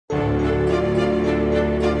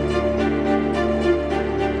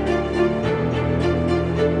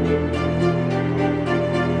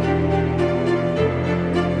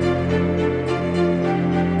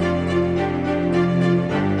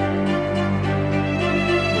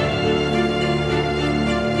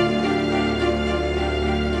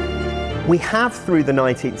We have, through the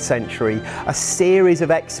 19th century, a series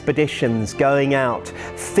of expeditions going out,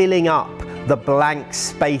 filling up the blank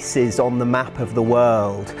spaces on the map of the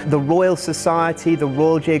world. The Royal Society, the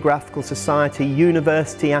Royal Geographical Society,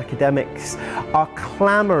 university academics are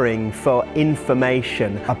clamouring for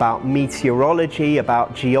information about meteorology,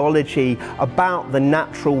 about geology, about the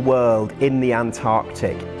natural world in the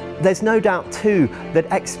Antarctic. There's no doubt too that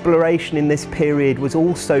exploration in this period was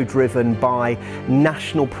also driven by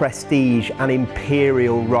national prestige and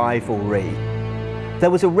imperial rivalry.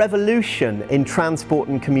 There was a revolution in transport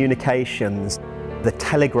and communications. The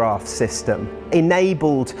telegraph system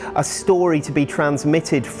enabled a story to be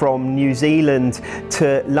transmitted from New Zealand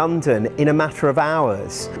to London in a matter of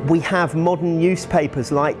hours. We have modern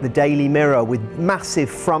newspapers like the Daily Mirror with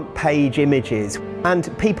massive front page images,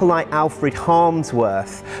 and people like Alfred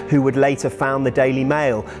Harmsworth, who would later found the Daily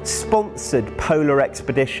Mail, sponsored polar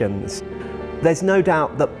expeditions. There's no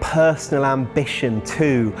doubt that personal ambition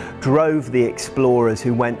too drove the explorers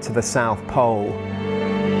who went to the South Pole.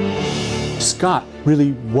 Scott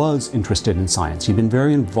really was interested in science. He'd been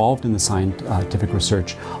very involved in the scientific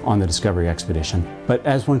research on the Discovery expedition. But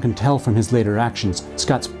as one can tell from his later actions,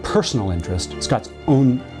 Scott's personal interest, Scott's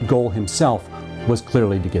own goal himself, was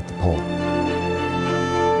clearly to get the pole.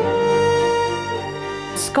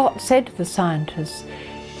 Scott said to the scientists,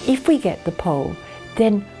 if we get the pole,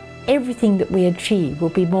 then everything that we achieve will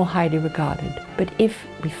be more highly regarded. But if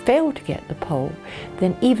we fail to get the pole,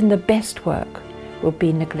 then even the best work will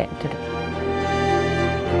be neglected.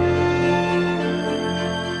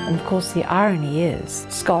 And of course the irony is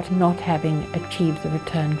Scott not having achieved the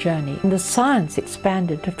return journey. And the science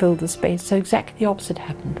expanded to fill the space, so exactly the opposite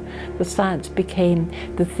happened. The science became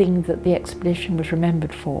the thing that the expedition was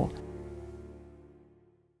remembered for.